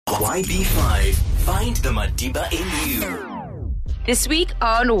YB5. Find the Madiba in you. This week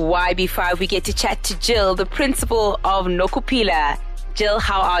on YB5, we get to chat to Jill, the principal of Nokopila. Jill,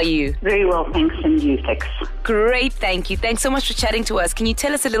 how are you? Very well, thanks, and you, Tex? Great, thank you. Thanks so much for chatting to us. Can you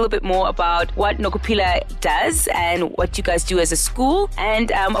tell us a little bit more about what Nokopila does and what you guys do as a school?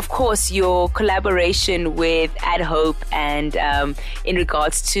 And, of course, your collaboration with Add Hope and in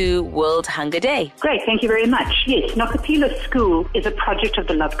regards to World Hunger Day. Great, thank you very much. Yes, Nokopila School is a project of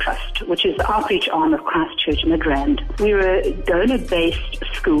the Love Trust, which is the outreach arm of Christchurch Midrand. We're a donor-based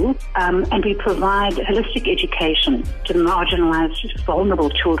school, and we provide holistic education to the marginalized, vulnerable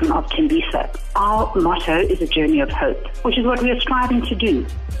children of Tembisa. Our motto is a journey of hope, which is what we are striving to do,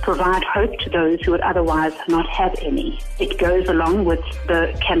 provide hope to those who would otherwise not have any. It goes along with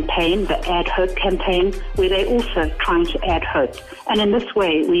the campaign, the Add Hope campaign, where they're also trying to add hope. And in this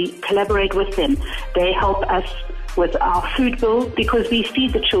way, we collaborate with them. They help us with our food bill because we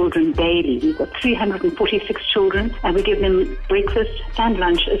feed the children daily. We've got 346 children and we give them breakfast and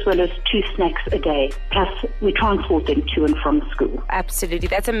lunch as well as 2 snacks a day. Plus we transport them to and from school. Absolutely.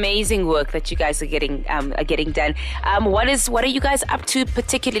 That's amazing work that you guys are getting done. What are you guys up to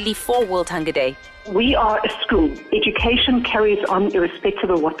particularly for World Hunger Day? We are a school. Education carries on irrespective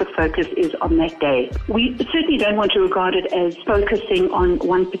of what the focus is on that day. We certainly don't want to regard it as focusing on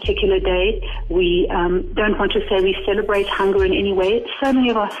one particular day. We don't want to say we celebrate hunger in any way. So many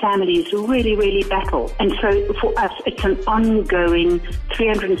of our families really, really battle. And so for us, it's an ongoing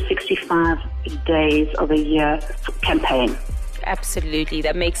 365 days of a year campaign. Absolutely.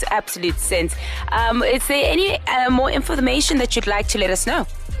 That makes absolute sense. Is there any more information that you'd like to let us know?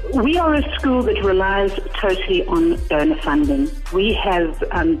 We are a school that relies totally on donor funding. We have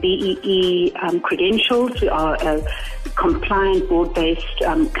BEE credentials. We are a compliant board-based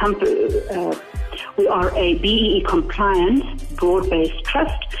we are a BEE compliant broad-based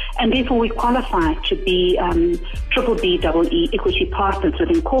trust, and therefore we qualify to be triple BEE equity partners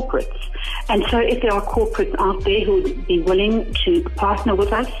within corporates. And so if there are corporates out there who would be willing to partner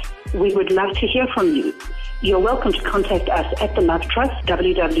with us, we would love to hear from you. You're welcome to contact us at the Love Trust,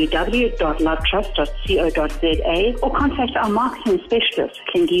 www.lovetrust.co.za, or contact our marketing specialist,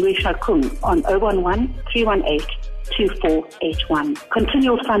 Kengiwe Shakung, on 011-318-2481.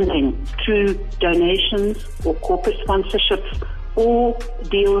 Continual funding through donations or corporate sponsorships or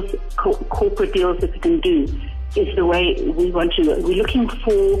deals, corporate deals that we can do is the way we want to. We're looking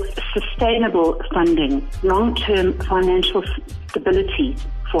for sustainable funding, long-term financial stability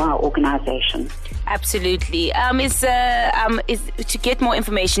for our organization. Absolutely. Is to get more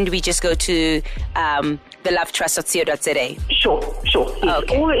information, do we just go to thelovetrust.co.za? Sure. Yes.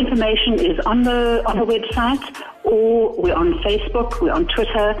 Okay. All the information is on the website, or we're on Facebook, we're on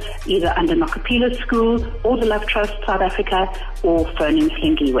Twitter, either under Nokopila School or the Love Trust South Africa, or phoning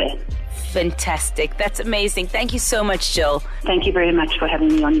Slingiwe. Fantastic. That's amazing. Thank you so much, Jill. Thank you very much for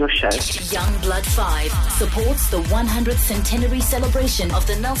having me on your show. Youngblood 5 supports the 100th centenary celebration of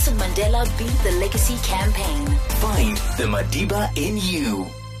the Nelson Mandela Beat the Legacy campaign. Find the Madiba in you.